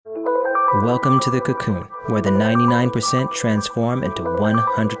Welcome to The Cocoon, where the 99% transform into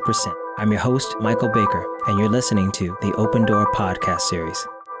 100%. I'm your host, Michael Baker, and you're listening to the Open Door podcast series.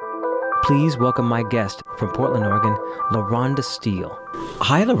 Please welcome my guest from Portland, Oregon, LaRhonda Steele.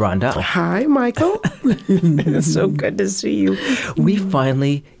 Hi, LaRhonda. Hi, Michael. It's so good to see you. We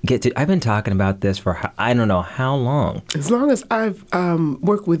finally get to, I've been talking about this for, I don't know how long. As long as I've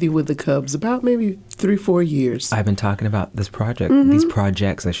worked with you with the Cubs, about maybe 3-4 years. I've been talking about this project, these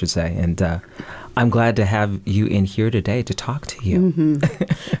projects, I should say, and I'm glad to have you in here today to talk to you.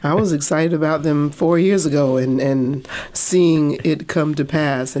 I was excited about them 4 years ago and seeing it come to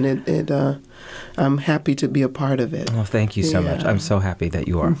pass, and I'm happy to be a part of it. Oh, thank you so much. I'm so happy that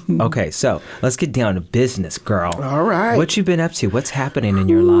you are. Okay, so let's get down to business, girl. All right. What you been up to? What's happening in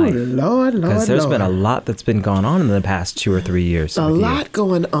your life? Lord. Because there's been a lot that's been going on in the past 2 or 3 years. A lot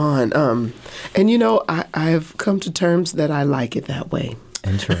going on. And you know, I've come to terms that I like it that way.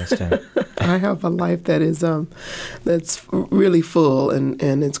 Interesting. I have a life that is that's really full and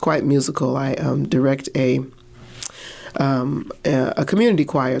it's quite musical. I direct a community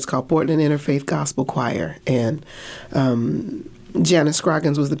choir. It's called Portland Interfaith Gospel Choir, and Janice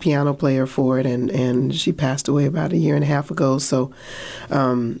Scroggins was the piano player for it, and she passed away about 1.5 years ago. So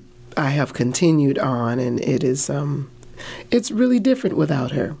I have continued on, and it is it's really different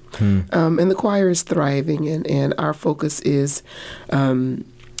without her. And the choir is thriving, and our focus is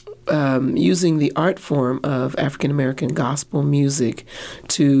using the art form of African American gospel music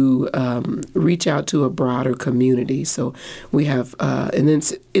to reach out to a broader community. So we have, and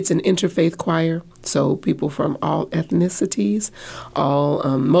it's an interfaith choir, so people from all ethnicities, all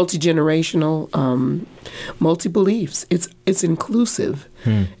multi-generational, multi-beliefs. It's inclusive.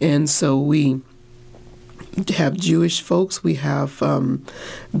 And so we have Jewish folks, we have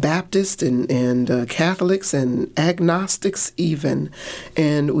Baptists and Catholics and agnostics even,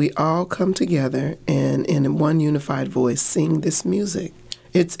 and we all come together and in one unified voice sing this music.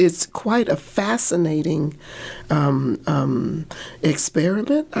 It's quite a fascinating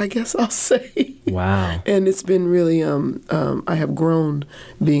experiment, I guess I'll say. Wow. And it's been really, I have grown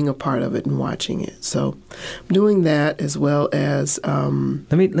being a part of it and watching it. So doing that as well as...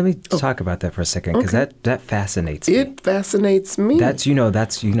 Let me talk about that for a second, because that fascinates me. It fascinates me. That's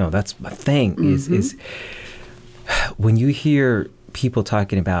my thing is when you hear people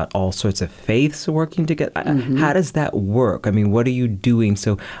talking about all sorts of faiths working together. How does that work? I mean, what are you doing?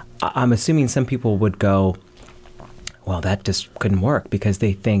 So I'm assuming some people would go, well, that just couldn't work, because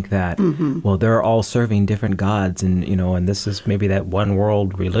they think that, well, they're all serving different gods, and and this is maybe that one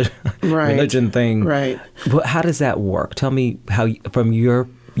world religion thing. Right. But how does that work? Tell me how, from your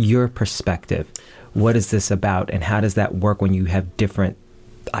perspective, what is this about, and how does that work when you have different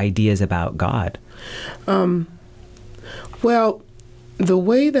ideas about God? Well, the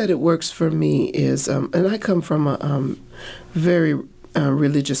way that it works for me is, and I come from a very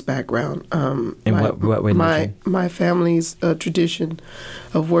religious background. What religion? My family's tradition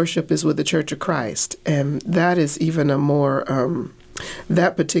of worship is with the Church of Christ, and that is even a more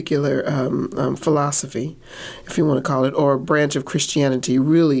that particular philosophy, if you want to call it, or branch of Christianity,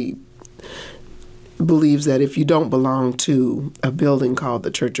 really believes that if you don't belong to a building called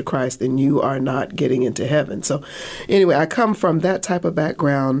the Church of Christ, then you are not getting into heaven. So anyway, I come from that type of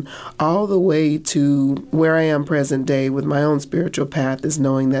background all the way to where I am present day with my own spiritual path, is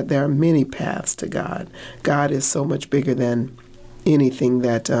knowing that there are many paths to God. God is so much bigger than anything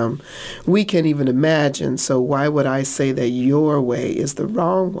that we can even imagine. So why would I say that your way is the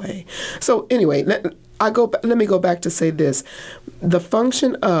wrong way? So anyway, let me go back to say this. The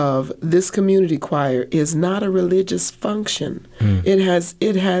function of this community choir is not a religious function. It has,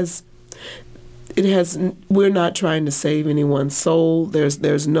 we're not trying to save anyone's soul.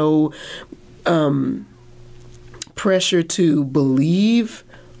 There's no pressure to believe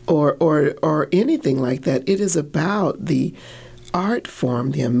or anything like that. It is about the art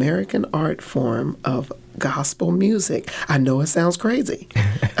form, the American art form of gospel music. I know it sounds crazy.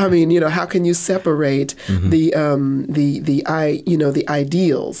 I mean, how can you separate the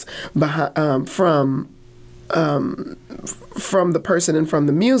ideals behind, from the person and from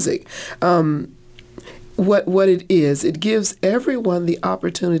the music? What it is, it gives everyone the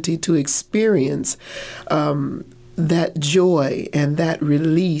opportunity to experience that joy and that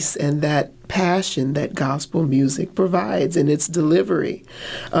release and that passion that gospel music provides in its delivery.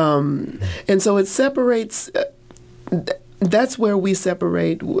 And so it separates, that's where we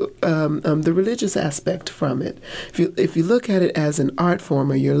separate the religious aspect from it. If you look at it as an art form,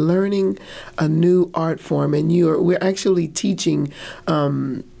 or you're learning a new art form, and we're actually teaching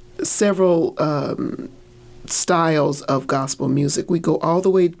several styles of gospel music. We go all the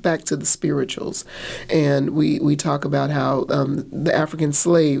way back to the spirituals, and we talk about how the African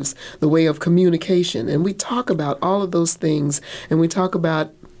slaves, the way of communication, and we talk about all of those things, and we talk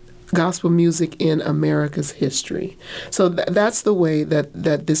about gospel music in America's history. So that's the way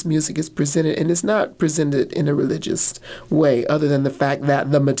that this music is presented, and it's not presented in a religious way, other than the fact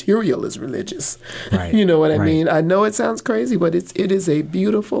that the material is religious. Right. You know what I Right. mean? I know it sounds crazy, but it is a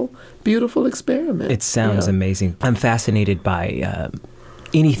beautiful, beautiful experiment. It sounds Yeah. amazing. I'm fascinated by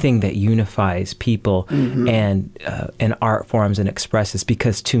anything that unifies people and art forms and expresses,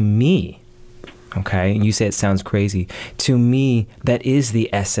 because to me, okay, and you say it sounds crazy, to me that is the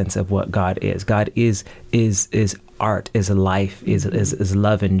essence of what God is. God is art, is life, is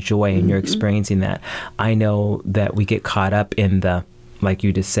love and joy, and you're experiencing that. I know that we get caught up in the, like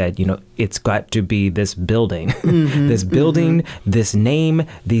you just said, it's got to be this building, this name,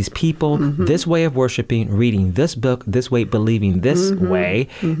 these people, this way of worshiping, reading this book, this way, believing this way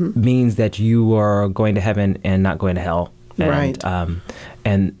means that you are going to heaven and not going to hell. Right.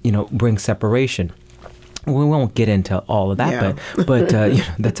 And bring separation. We won't get into all of that, Yeah. but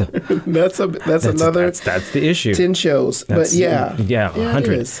that's another that's the issue. 10 shows. But yeah,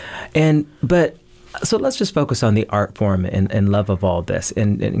 100. it is. So let's just focus on the art form and love of all this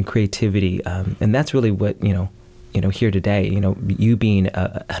and creativity, and that's really what here today. You being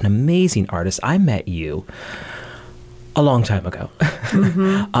an amazing artist, I met you a long time ago.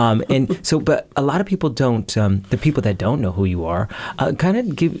 But a lot of people don't, the people that don't know who you are, kind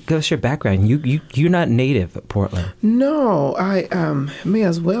of give us your background. You're not native of Portland. No, I may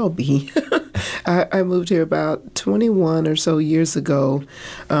as well be. I moved here about 21 or so years ago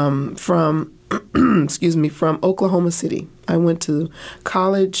from from Oklahoma City. I went to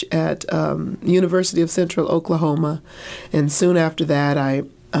college at University of Central Oklahoma, and soon after that I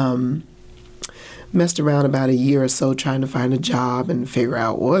messed around about a year or so trying to find a job and figure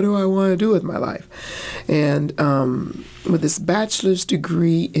out what do I want to do with my life. And with this bachelor's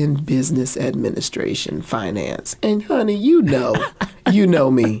degree in business administration, finance. And honey, you know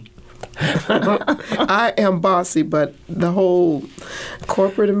me. I am bossy, but the whole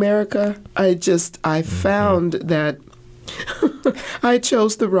corporate America, I found that I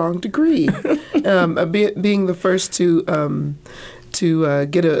chose the wrong degree. Being the first to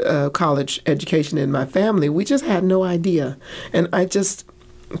get a college education in my family, we just had no idea. And I just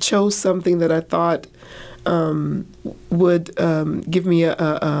chose something that I thought would give me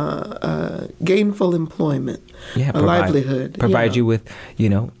a gainful employment, livelihood. Provide you with,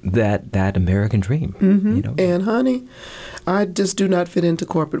 that American dream. And honey, I just do not fit into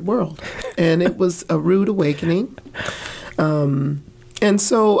corporate world. And it was a rude awakening. And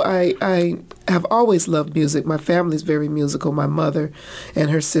so I have always loved music. My family's very musical. My mother and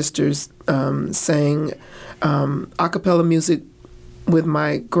her sisters sang a cappella music with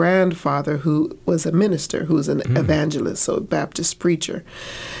my grandfather, who was a minister, who was an evangelist, so a Baptist preacher.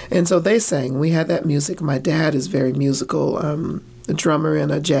 And so they sang. We had that music. My dad is very musical, a drummer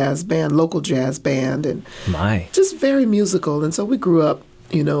in a jazz band, local jazz band, and just very musical. And so we grew up,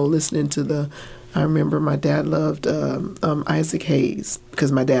 listening to I remember my dad loved Isaac Hayes,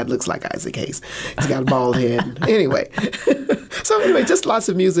 because my dad looks like Isaac Hayes. He's got a bald head. Anyway, just lots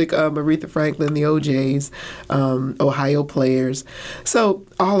of music. Aretha Franklin, the OJs, Ohio Players. So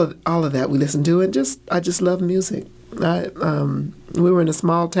all of that we listened to, and I just love music. We were in a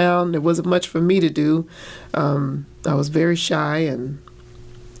small town. There wasn't much for me to do. I was very shy and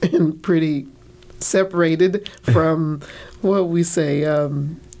pretty separated from what we say.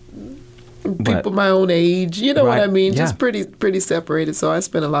 People my own age, what I mean? Yeah. Just pretty separated. So I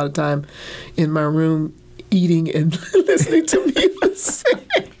spent a lot of time in my room eating and listening to music.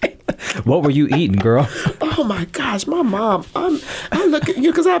 What were you eating, girl? Oh my gosh, my mom. I look at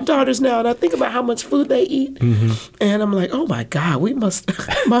because I have daughters now, and I think about how much food they eat, and I'm like, oh my God, we must.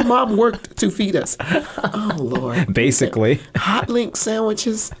 My mom worked to feed us. Oh Lord. Basically. Hot link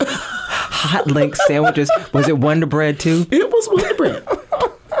sandwiches. Hot link sandwiches. Was it Wonder Bread too? It was Wonder Bread.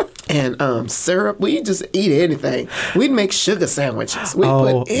 And syrup, we just eat anything. We'd make sugar sandwiches. We'd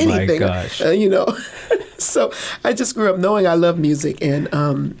put anything, my gosh. So I just grew up knowing I love music, and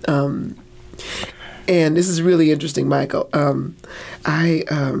this is really interesting, Michael. I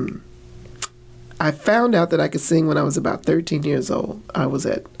found out that I could sing when I was about 13 years old. I was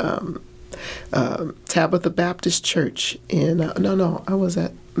at Tabitha Baptist Church in, I was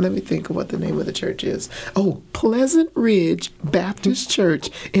at, let me think of what the name of the church is. Oh, Pleasant Ridge Baptist Church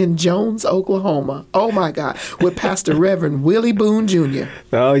in Jones, Oklahoma. Oh, my God. With Pastor Reverend Willie Boone Jr.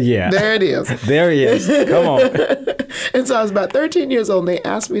 Oh, yeah. There it is. There he is. Come on. And so I was about 13 years old, and they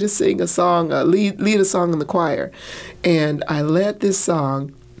asked me to sing a song, lead a song in the choir. And I led this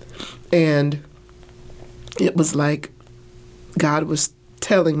song, and it was like God was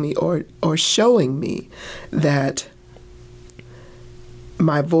telling me or showing me that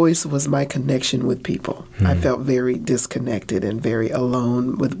my voice was my connection with people. I felt very disconnected and very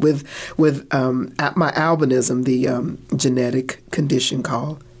alone with my albinism, the genetic condition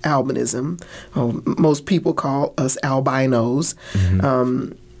called albinism. Most people call us albinos.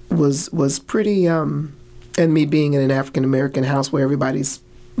 Was pretty, and me being in an African American house where everybody's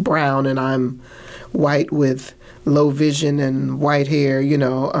brown and I'm white with low vision and white hair,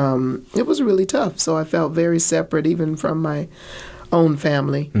 it was really tough. So I felt very separate even from my own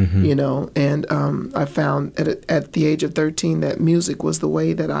family, and I found at the age of 13 that music was the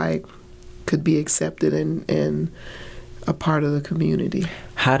way that I could be accepted and a part of the community.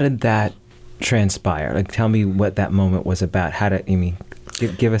 How did that transpire? Like, tell me what that moment was about.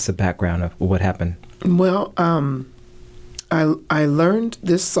 Give us a background of what happened. Well, I learned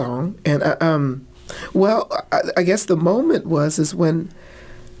this song, and I guess the moment is when.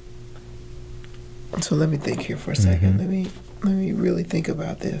 So let me think here for a second. Let me really think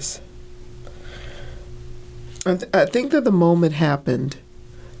about this. I think that the moment happened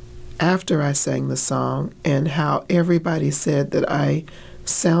after I sang the song, and how everybody said that I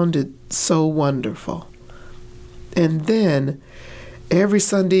sounded so wonderful. And then every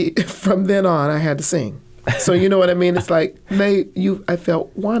Sunday from then on, I had to sing. So you know what I mean? It's like I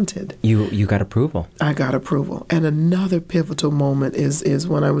felt wanted. You got approval. I got approval. And another pivotal moment is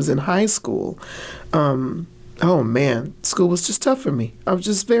when I was in high school. Oh man, school was just tough for me. I was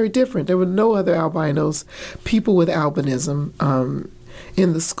just very different. There were no other albinos, people with albinism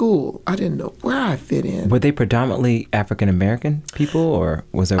in the school. I didn't know where I fit in. Were they predominantly African American people, or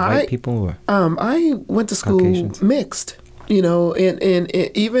was there white people? Or I went to school Caucasians? Mixed. In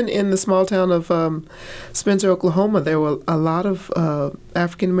even in the small town of Spencer, Oklahoma, there were a lot of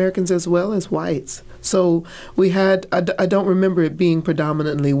African Americans as well as whites. So we had, I don't remember it being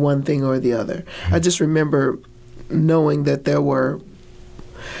predominantly one thing or the other. I just remember knowing that there were,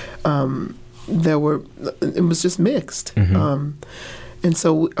 it was just mixed. And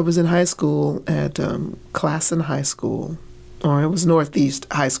so I was in high school at Classen High School, or it was Northeast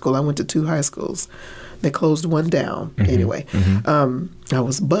High School. I went to 2 high schools. They closed one down. Anyway, I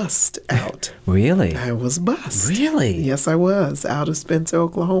was bussed out. Really? I was bussed. Really? Yes, I was, out of Spencer,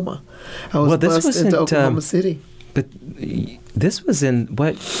 Oklahoma. I was bussed into Oklahoma City. But this was in the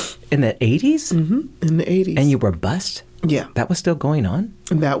 80s? In the 80s. And you were bussed? Yeah. That was still going on?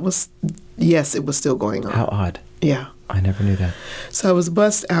 Yes, it was still going on. How odd. Yeah. I never knew that. So I was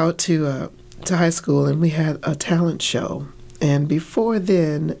bussed out to high school, and we had a talent show. And before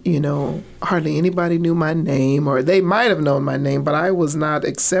then, hardly anybody knew my name, or they might have known my name, but I was not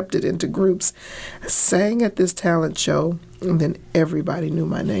accepted into groups. I sang at this talent show, and then everybody knew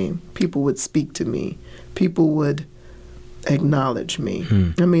my name. People would speak to me. People would acknowledge me.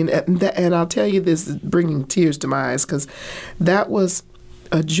 I mean, and I'll tell you this, bringing tears to my eyes, because that was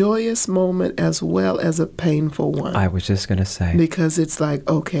a joyous moment as well as a painful one. I was just going to say. Because it's like,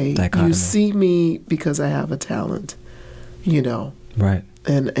 okay, dichotomy. You see me because I have a talent. Right.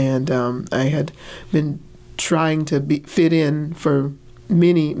 And I had been trying to fit in for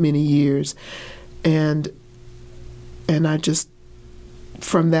many, many years, and I just,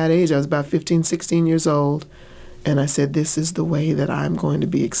 from that age, I was about 15, 16 years old, and I said, this is the way that I'm going to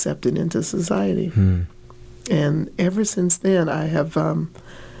be accepted into society. And ever since then, I have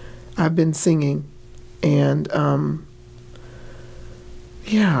I've been singing, and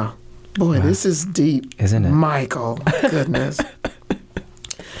yeah. Boy, wow. This is deep, isn't it, Michael? Goodness.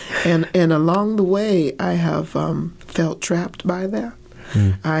 And along the way, I have felt trapped by that.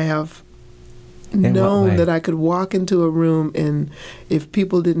 I have known that I could walk into a room, and if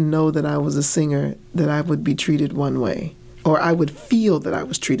people didn't know that I was a singer, that I would be treated one way, or I would feel that I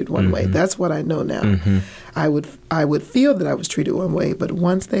was treated one way. That's what I know now. I would feel that I was treated one way, but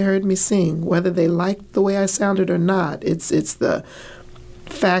once they heard me sing, whether they liked the way I sounded or not, it's the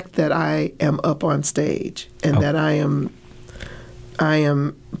fact that I am up on stage and that I am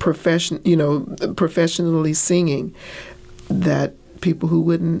professionally singing, that people who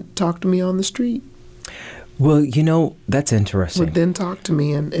wouldn't talk to me on the street, well, that's interesting, would then talk to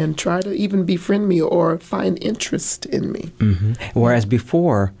me and try to even befriend me or find interest in me. Whereas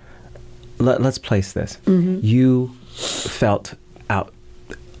before, let's place this. You felt out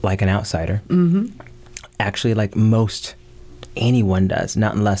like an outsider. Actually, like most anyone does,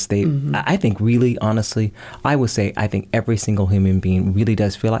 not unless they, I think really, honestly, I would say, I think every single human being really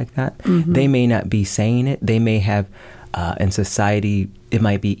does feel like that. They may not be saying it. They may have, in society, it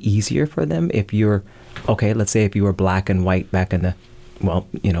might be easier for them if you're, okay, let's say if you were black and white back in the, well,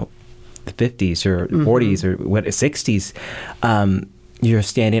 you know, the 50s or 40s or what 60s, you're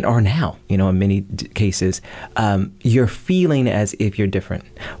standing, or now, you know, in many cases, you're feeling as if you're different,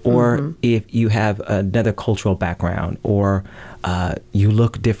 or if you have another cultural background, or you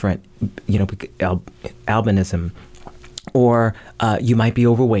look different, you know, albinism, or you might be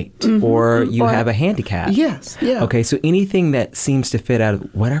overweight, or you have a handicap. Yes, yeah. Okay, so anything that seems to fit out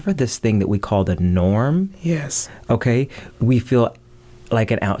of whatever this thing that we call the norm. Yes. Okay, we feel like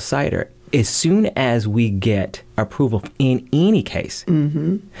an outsider. As soon as we get approval in any case,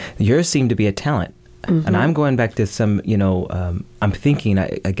 yours seemed to be a talent. And I'm going back to some, you know, I'm thinking,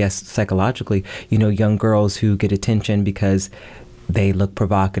 I guess, psychologically, you know, young girls who get attention because they look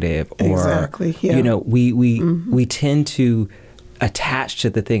provocative, or, exactly, yeah. you know, we tend to attach to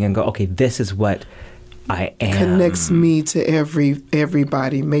the thing and go, okay, this is what I am. Connects me to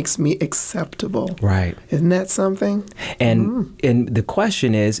everybody, makes me acceptable. Right. Isn't that something? And the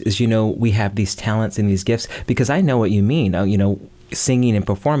question is, you know, we have these talents and these gifts, because I know what you mean, you know, singing and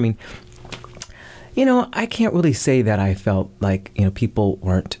performing. You know, I can't really say that I felt like, you know,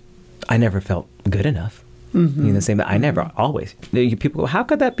 I never felt good enough. You know, the same, I never always. People go, how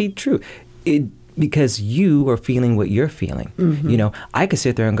could that be true? Because you are feeling what you're feeling. You know, I could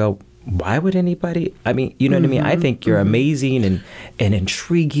sit there and go, why would anybody? I mean, you know what I mean? I think you're amazing and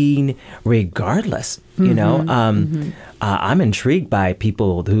intriguing regardless, you know? I'm intrigued by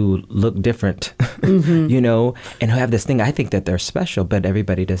people who look different, you know, and who have this thing. I think that they're special, but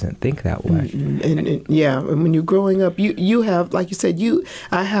everybody doesn't think that way. And when you're growing up, you have, like you said,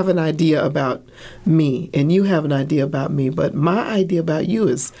 I have an idea about me, and you have an idea about me, but my idea about you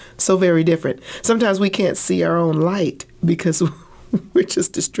is so very different. Sometimes we can't see our own light because we're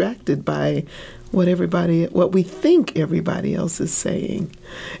just distracted by what we think everybody else is saying,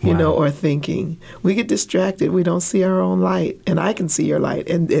 you know, or thinking. We get distracted. We don't see our own light. And I can see your light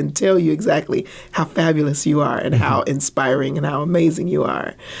and tell you exactly how fabulous you are, and how inspiring and how amazing you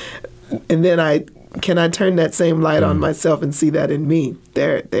are. And then I turn that same light on myself and see that in me.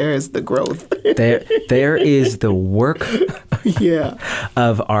 There is the growth. there is the work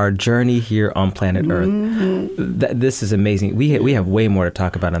of our journey here on planet Earth. This is amazing. We have way more to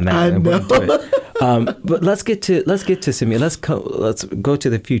talk about on that. I know. But let's get to some. Let's go to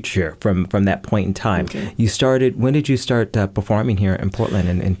the future from that point in time. Okay. When did you start performing here in Portland,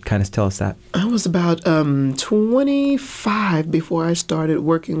 and kind of tell us that? I was about 25 before I started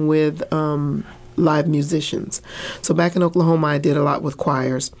working with live musicians. So back in Oklahoma, I did a lot with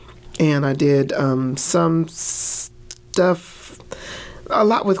choirs, and I did some stuff, a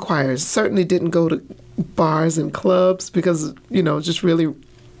lot with choirs. Certainly didn't go to bars and clubs because, you know, just really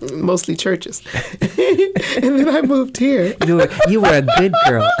mostly churches. And then I moved here. You were a good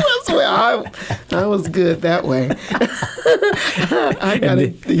girl. I was good that way.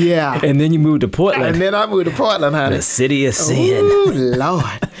 And then you moved to Portland. And then I moved to Portland, honey. The city of sin. Oh,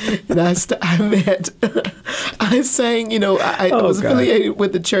 Lord. And I sang, you know, I was affiliated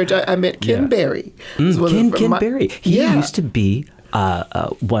with the church. I met Ken Berry. Ken Berry. He used to be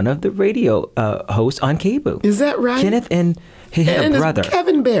one of the radio hosts on KBOO. Is that right? Kenneth and his brother.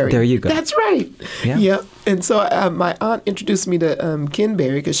 Kevin Berry. There you go. That's right. Yeah. Yep. And so my aunt introduced me to Ken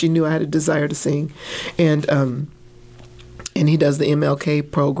Berry because she knew I had a desire to sing. And he does the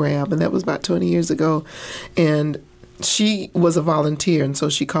MLK program, and that was about 20 years ago. And she was a volunteer, and so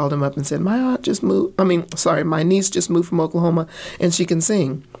she called him up and said, my niece just moved from Oklahoma, and she can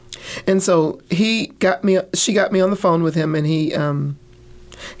sing. And so she got me on the phone with him, and he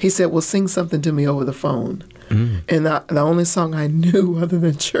said, well, sing something to me over the phone. And the only song I knew other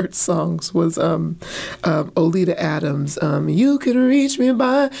than church songs was Oleta Adams, you can reach me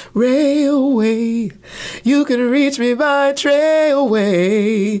by railway, you can reach me by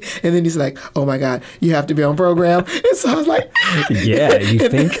trailway. And then he's like, oh my God, you have to be on program. And so I was like, yeah, you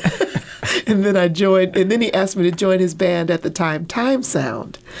think? And then I joined, and then he asked me to join his band at the time, Time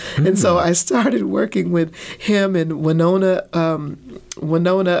Sound. And so I started working with him and Winona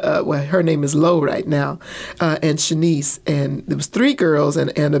Winona, well, her name is Lo right now, and Shanice, and there was 3 girls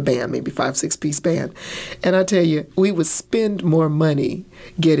and a band, maybe 5, 6-piece band. And I tell you, we would spend more money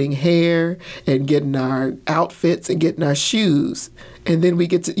getting hair and getting our outfits and getting our shoes. And then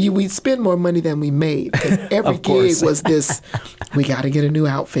we'd spend more money than we made. 'Cause every gig was this, we got to get a new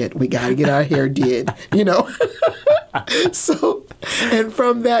outfit. We got to get our hair did, So, and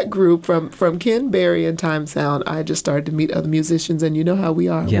from that group, from Ken Berry and Time Sound, I just started to meet other musicians, and you know how we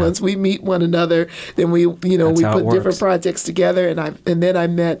are. Yeah. Once we meet one another, then we put different projects together, and then I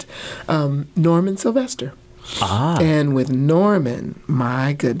met Norman Sylvester. And with Norman,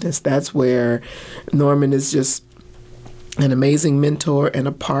 my goodness, that's where Norman is just an amazing mentor and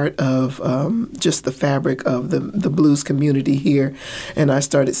a part of just the fabric of the blues community here. And I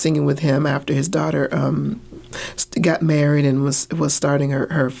started singing with him after his daughter got married and was starting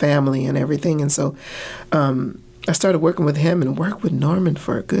her family and everything. And so I started working with him and worked with Norman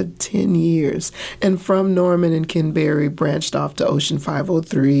for a good 10 years. And from Norman and Ken Berry, branched off to Ocean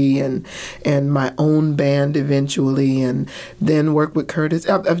 503 and my own band eventually, and then worked with Curtis.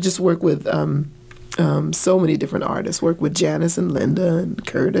 I've just worked with so many different artists. Worked with Janice and Linda and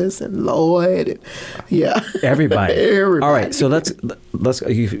Curtis and Lloyd. And, Everybody. Everybody. All right. So let's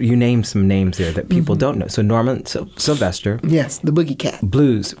you name some names there that people don't know. So Norman Sylvester. Yes, the Boogie Cat.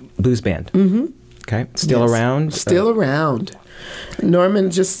 Blues band. Mm-hmm. Okay. Still around? Still around. Norman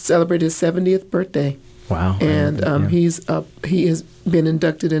just celebrated his 70th birthday. Wow. And he has been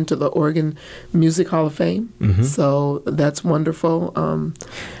inducted into the Oregon Music Hall of Fame. Mm-hmm. So that's wonderful.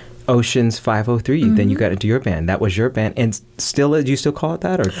 Oceans 503. Then you got into your band. That was your band, and do you still call it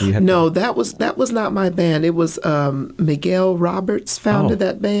that, or do you have? No, that was not my band. It was Miguel Roberts founded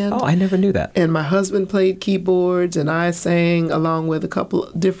that band. Oh, I never knew that. And my husband played keyboards, and I sang along with a couple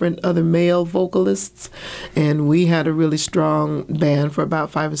different other male vocalists, and we had a really strong band for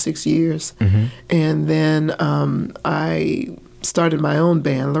about 5 or 6 years. Mm-hmm. And then I started my own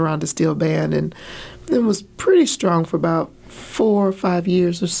band, LaRonda Steele Band, and it was pretty strong for about 4 or 5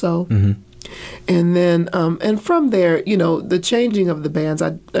 years or so. Mm-hmm. And then, and from there, the changing of the bands,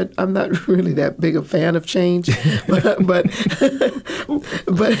 I'm not really that big a fan of change, but but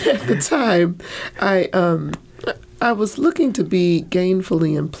at the time, I was looking to be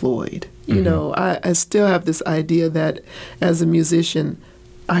gainfully employed. I still have this idea that as a musician,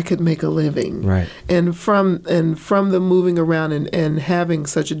 I could make a living. Right. And from the moving around and having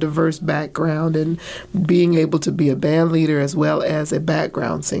such a diverse background and being able to be a band leader as well as a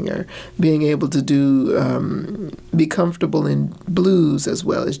background singer, being able to be comfortable in blues as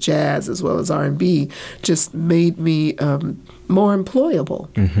well as jazz as well as R&B, just made me more employable.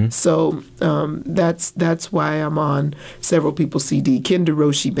 Mm-hmm. So that's why I'm on several people's CD. Ken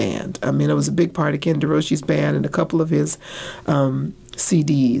DeRoshi Band. I mean, I was a big part of Ken DeRoshi's band and a couple of his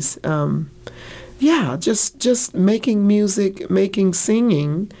CDs. Just making music,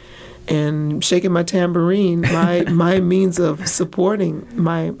 singing, and shaking my tambourine. My means of supporting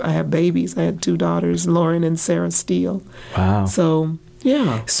I have babies. I had 2 daughters, Lauren and Sarah Steele. Wow. So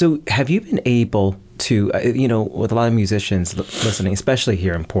yeah. So have you been able to, with a lot of musicians listening, especially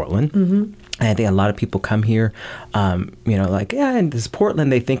here in Portland, mm-hmm. I think a lot of people come here, in this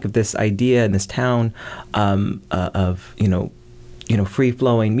Portland, they think of this idea in this town of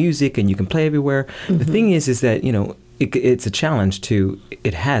free-flowing music and you can play everywhere. Mm-hmm. The thing is that, it's a challenge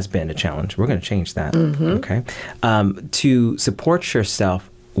it has been a challenge. We're going to change that, mm-hmm. okay? To support yourself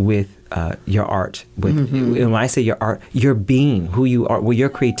with your art. With mm-hmm. When I say your art, your being, who you are, your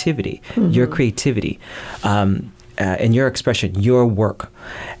creativity, mm-hmm. And your expression, your work.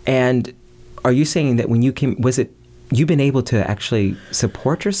 And are you saying that when you came, you've been able to actually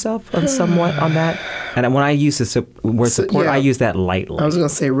support yourself somewhat on that? And when I use the word support, I use that lightly. I was going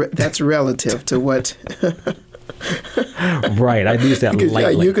to say that's relative to what... Right, I use that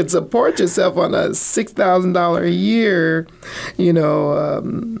lightly. You could support yourself on a $6,000 a year,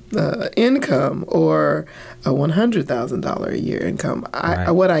 income, or a $100,000 a year income. Right.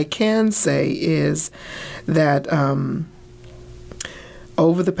 What I can say is that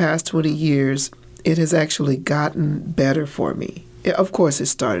over the past 20 years, it has actually gotten better for me. Of course, it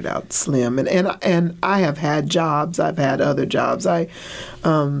started out slim, and I have had jobs. I've had other jobs. I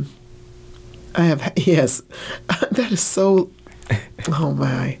have, yes, that is so, oh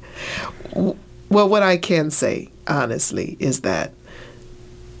my. Well, what I can say, honestly, is that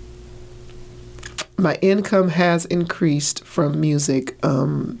my income has increased from music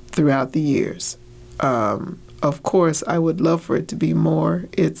throughout the years. Of course, I would love for it to be more.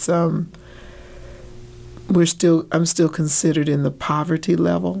 It's, I'm still considered in the poverty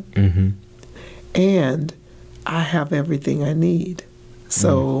level. Mm-hmm. And I have everything I need.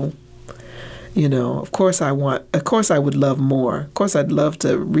 So, of course I would love more. Of course I'd love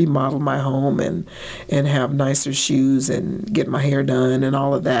to remodel my home and have nicer shoes and get my hair done and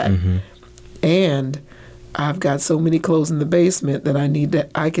all of that. And I've got so many clothes in the basement that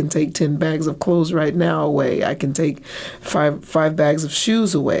I can take 10 bags of clothes right now away. I can take five bags of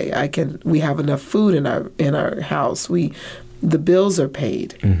shoes away. We have enough food in our house. The bills are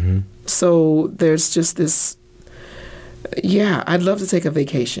paid. So there's just this. Yeah, I'd love to take a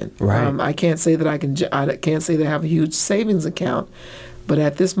vacation. Right. I can't say that I can't say that I have a huge savings account, but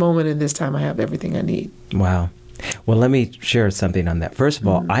at this moment in this time, I have everything I need. Wow. Well, let me share something on that. First of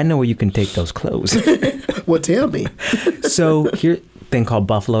all, I know where you can take those clothes. Well, tell me. So here, thing called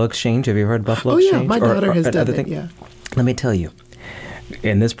Buffalo Exchange. Have you heard of Buffalo Exchange? Oh, yeah, my daughter has done it, yeah. Let me tell you,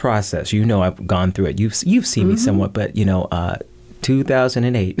 in this process, I've gone through it. You've seen me somewhat, but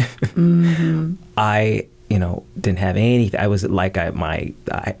 2008, I didn't have anything. I was like, I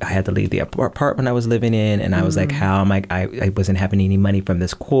had to leave the apartment I was living in, and I was like, how am I wasn't having any money from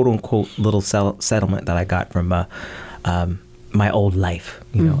this quote unquote little settlement that I got from my old life,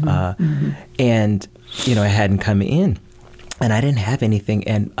 and it hadn't come in, and I didn't have anything,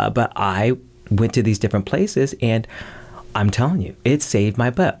 and but I went to these different places, and I'm telling you, it saved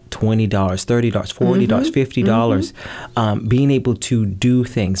my butt. $20, $30, $40, $50. Being able to do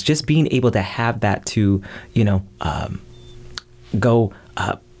things, just being able to have that to, go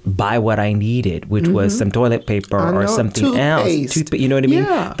buy what I needed, which was some toilet paper or something else. Toothpaste, you know what I mean?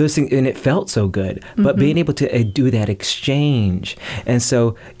 Yeah. Those things, and it felt so good. But being able to do that exchange, and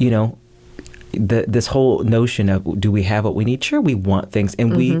so this whole notion of, do we have what we need? Sure, we want things,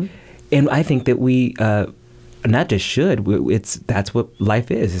 and and I think that we. Not just should, that's what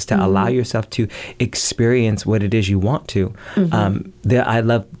life is to allow yourself to experience what it is you want to. I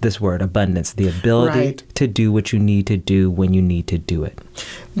love this word, abundance, the ability to do what you need to do when you need to do it.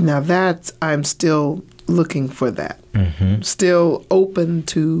 Now I'm still looking for that. Still open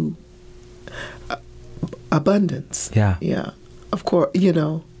to abundance. Yeah. Yeah. Of course,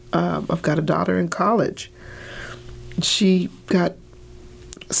 I've got a daughter in college. She got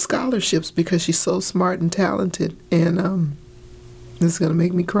scholarships because she's so smart and talented, and this is going to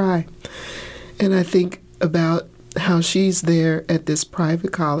make me cry. And I think about how she's there at this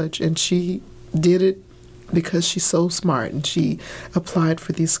private college, and she did it because she's so smart, and she applied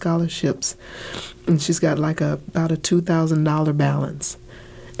for these scholarships, and she's got like about a $2,000 balance,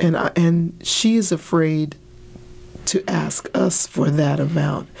 and she is afraid to ask us for that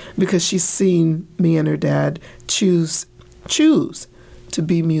amount because she's seen me and her dad choose to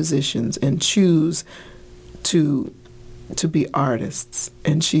be musicians and choose to be artists.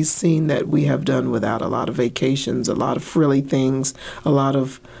 And she's seen that we have done without a lot of vacations, a lot of frilly things, a lot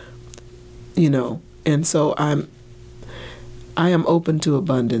of, and so I am open to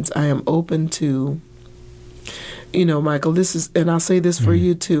abundance. I am open to, Michael, and I'll say this for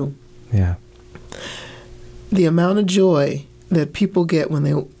you too. Yeah. The amount of joy that people get when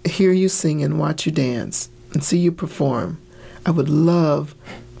they hear you sing and watch you dance and see you perform, I would love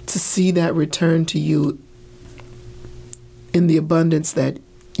to see that return to you in the abundance that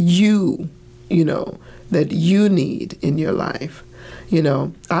you need in your life.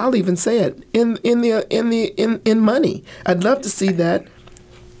 I'll even say it in money. I'd love to see that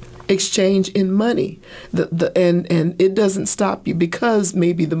exchange in money. And it doesn't stop you because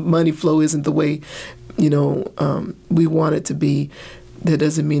maybe the money flow isn't the way we want it to be. That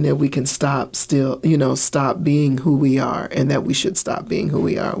doesn't mean that we can stop being who we are, and that we should stop being who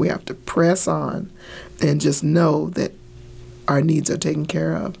we are. We have to press on and just know that our needs are taken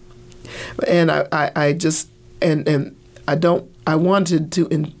care of. And I wanted to,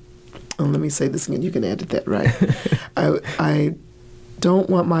 let me say this again, you can edit that, right? I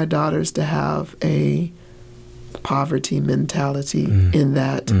don't want my daughters to have a poverty mentality in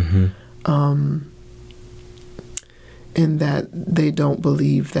that, in that they don't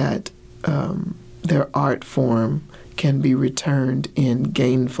believe that their art form can be returned in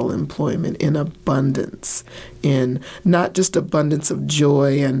gainful employment, in abundance, in not just abundance of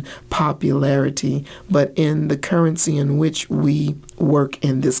joy and popularity, but in the currency in which we work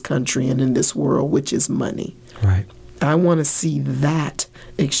in this country and in this world, which is money. Right. I want to see that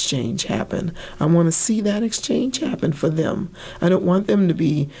exchange happen. I want to see that exchange happen for them. I don't want them to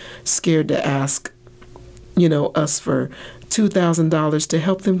be scared to ask us for $2,000 to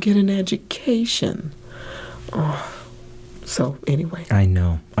help them get an education. So anyway. I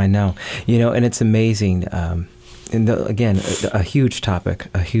know. And it's amazing. And again, a huge topic,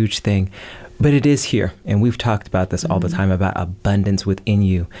 a huge thing, but it is here. And we've talked about this all the time, about abundance within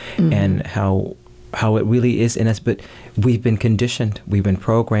you and how how it really is in us, but we've been conditioned, we've been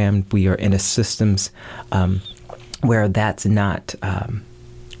programmed, we are in a systems where that's not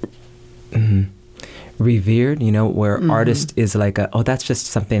revered, where artist is like that's just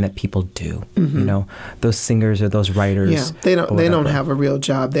something that people do. Those singers or those writers. Yeah, they don't have a real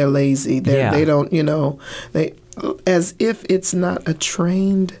job. They're lazy. They don't, they as if it's not a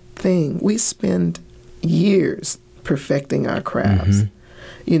trained thing. We spend years perfecting our crafts.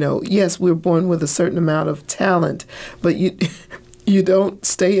 Yes, we're born with a certain amount of talent, but you don't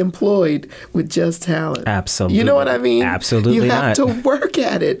stay employed with just talent. Absolutely. You know what I mean? Absolutely You have not. to work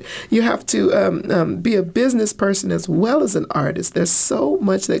at it. You have to be a business person as well as an artist. There's so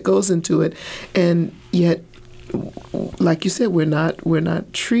much that goes into it, and yet, like you said, we're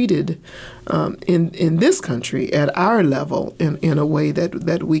not treated in this country at our level in a way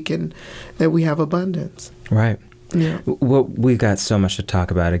that we have abundance. Right. Yeah. Well, we've got so much to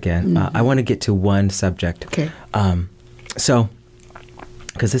talk about again. I want to get to one subject. Okay. So,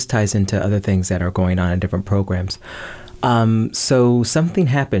 because this ties into other things that are going on in different programs. So something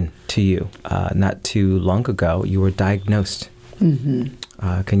happened to you not too long ago. You were diagnosed. Can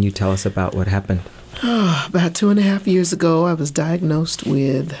you tell us about what happened? About 2.5 years ago, I was diagnosed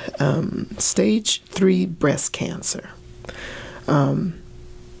with stage 3 breast cancer.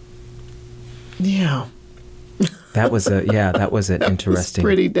 Yeah. That was an interesting,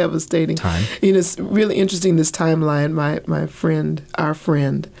 pretty devastating time. It's really interesting, this timeline. Our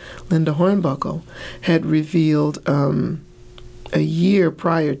friend, Linda Hornbuckle, had revealed a year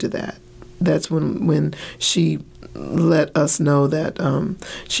prior to that. That's when she let us know that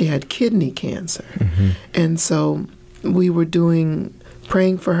she had kidney cancer. And so we were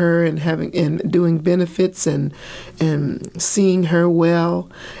praying for her and doing benefits and seeing her well.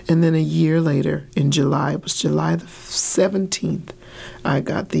 And then a year later, in July, it was July the 17th, I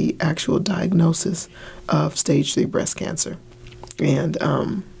got the actual diagnosis of stage 3 breast cancer. And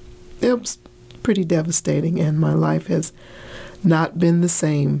it was pretty devastating, and my life has not been the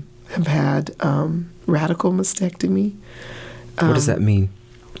same. I've had radical mastectomy. What does that mean?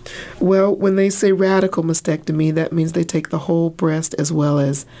 Well, when they say radical mastectomy, that means they take the whole breast as well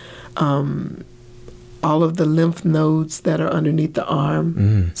as all of the lymph nodes that are underneath the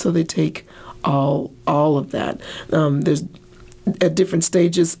arm. So they take all of that. There's at different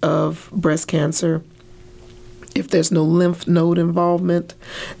stages of breast cancer. If there's no lymph node involvement,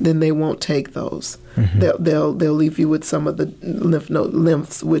 then they won't take those. They'll leave you with some of the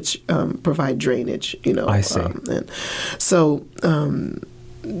lymphs, which provide drainage. I see. And so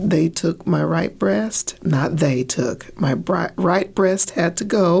they took my right breast. Not they took my right breast had to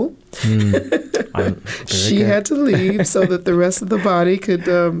go. She had to leave so that the rest of the body could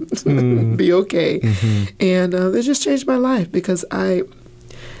be okay. And they just changed my life because I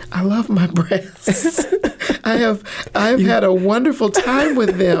love my breasts. I've had a wonderful time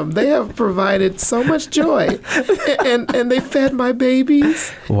with them. They have provided so much joy, and they fed my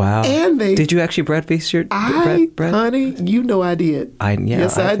babies. Wow! And did you actually breastfeed your breast? Honey, I did.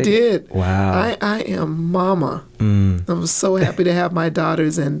 Yes, I did. Wow! I am mama. I was so happy to have my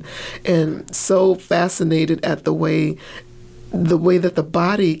daughters, and so fascinated at the way that the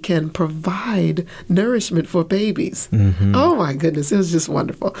body can provide nourishment for babies. Oh my goodness, it was just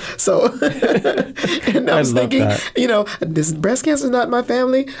wonderful. So, and I was thinking, this breast cancer is not my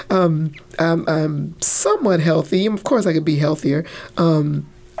family. I'm somewhat healthy. Of course, I could be healthier. I'm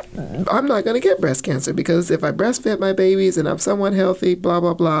not going to get breast cancer because if I breastfed my babies and I'm somewhat healthy, blah,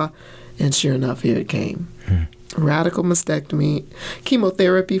 blah, blah. And sure enough, here it came. Radical mastectomy,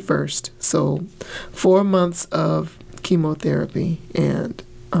 chemotherapy first. So 4 months of chemotherapy and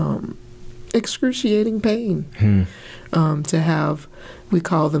excruciating pain to have, we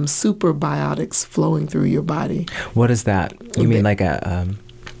call them superbiotics flowing through your body. What is that? You mean like a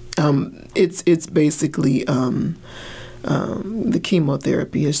it's basically the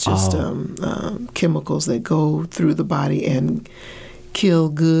chemotherapy is just chemicals that go through the body and kill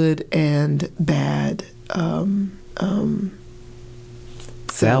good and bad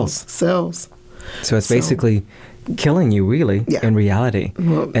cells. So it's basically killing you, really, in reality.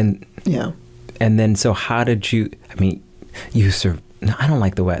 Well, and then, so how did you? I mean, you no, I don't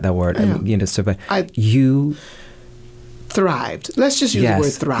like that word. Yeah. I mean, survive. You thrived. Let's just use the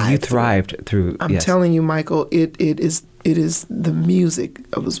word thrive. You thrived through. I'm telling you, Michael, it is the music.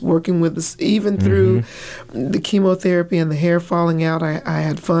 I was working with this even through the chemotherapy and the hair falling out. I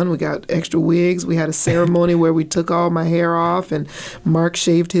had fun. We got extra wigs. We had a ceremony where we took all my hair off, and Mark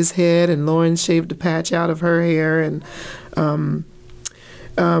shaved his head, and Lauren shaved a patch out of her hair, and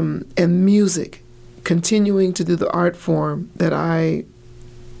music, continuing to do the art form that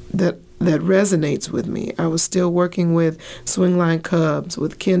that resonates with me. I was still working with Swingline Cubs,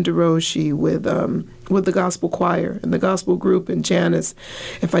 with Ken DeRoshi, with the gospel choir and the gospel group and Janice.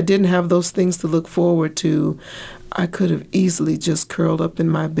 If I didn't have those things to look forward to, I could have easily just curled up in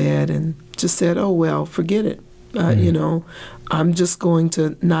my bed and just said, oh, well, forget it. You know, I'm just going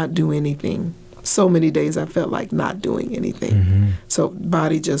to not do anything. So many days I felt like not doing anything. So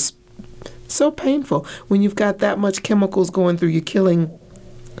body just so painful. When you've got that much chemicals going through, you're killing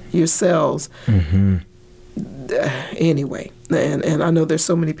your cells. Anyway, and I know there's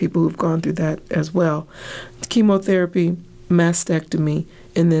so many people who've gone through that as well. Chemotherapy, mastectomy,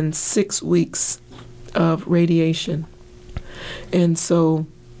 and then 6 weeks of radiation. And so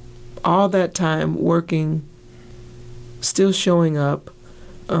all that time working, still showing up,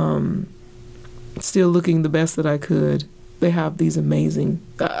 still looking the best that I could. They have these amazing,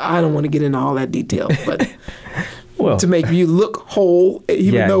 I don't want to get into all that detail, but Well, to make you look whole,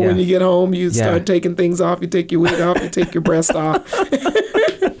 even though when you get home, you start taking things off, you take your wig off, you take your breast off.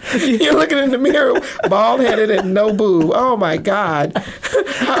 You're looking in the mirror, bald-headed and no boob. Oh, my God.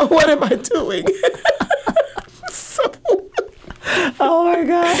 What am I doing? oh, my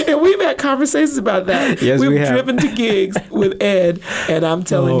God. And we've had conversations about that. Yes, we've we have. driven to gigs with Ed, and I'm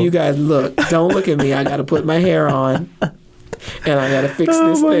telling you guys, look, don't look at me. I got to put my hair on, and I got to fix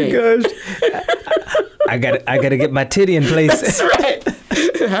this thing. Oh, my gosh. I got to get my titty in place. That's right.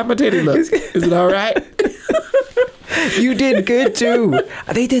 How my titty look? Is it all right? You did good too.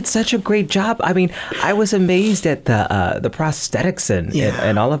 They did such a great job. I mean, I was amazed at the prosthetics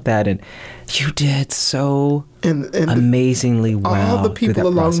and all of that, and you did so amazingly well. All the people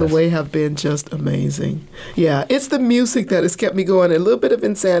along the way have been just amazing. Yeah, it's the music that has kept me going. A little bit of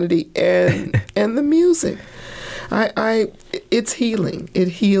insanity and the music. It's healing. It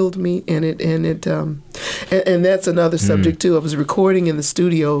healed me, and that's another subject too. I was recording in the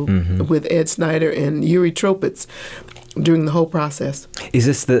studio with Ed Snyder and Yuri Tropitz during the whole process. Is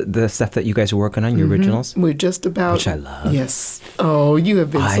this the stuff that you guys are working on, your originals? We're just about. Which I love. Yes. Oh, you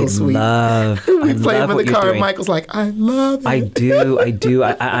have been so sweet. I we played love in what the you're car, doing. and Michael's like, I love it. I do.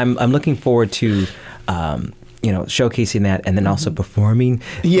 I'm looking forward to. Showcasing that and then also performing.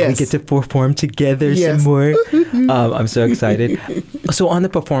 Yes. We get to perform together some more. I'm so excited. So on the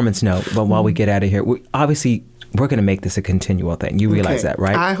performance note, but while we get out of here, we're going to make this a continual thing. You realize that,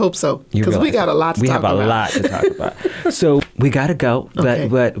 right? I hope so. Because we got a lot to talk about. We have a lot to talk about. So we got to go.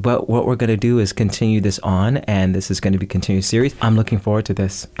 But what we're going to do is continue this on, and this is going to be a continued series. I'm looking forward to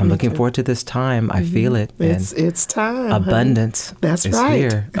this. I'm looking forward to this time. I feel it. It's time. Abundance. Honey. That's is right.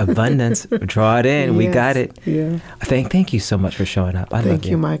 Here. Abundance. Draw it in. Yes. We got it. Yeah. Thank you so much for showing up. I love you. Thank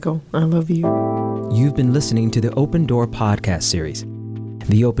you, Michael. I love you. You've been listening to the Open Door podcast series.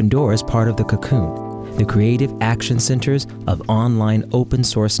 The Open Door is part of the Cocoon, the creative action centers of online open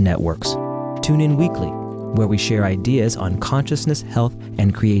source networks. Tune in weekly, where we share ideas on consciousness, health,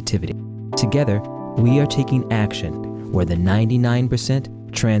 and creativity. Together, we are taking action where the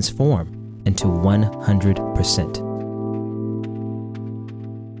 99% transform into 100%.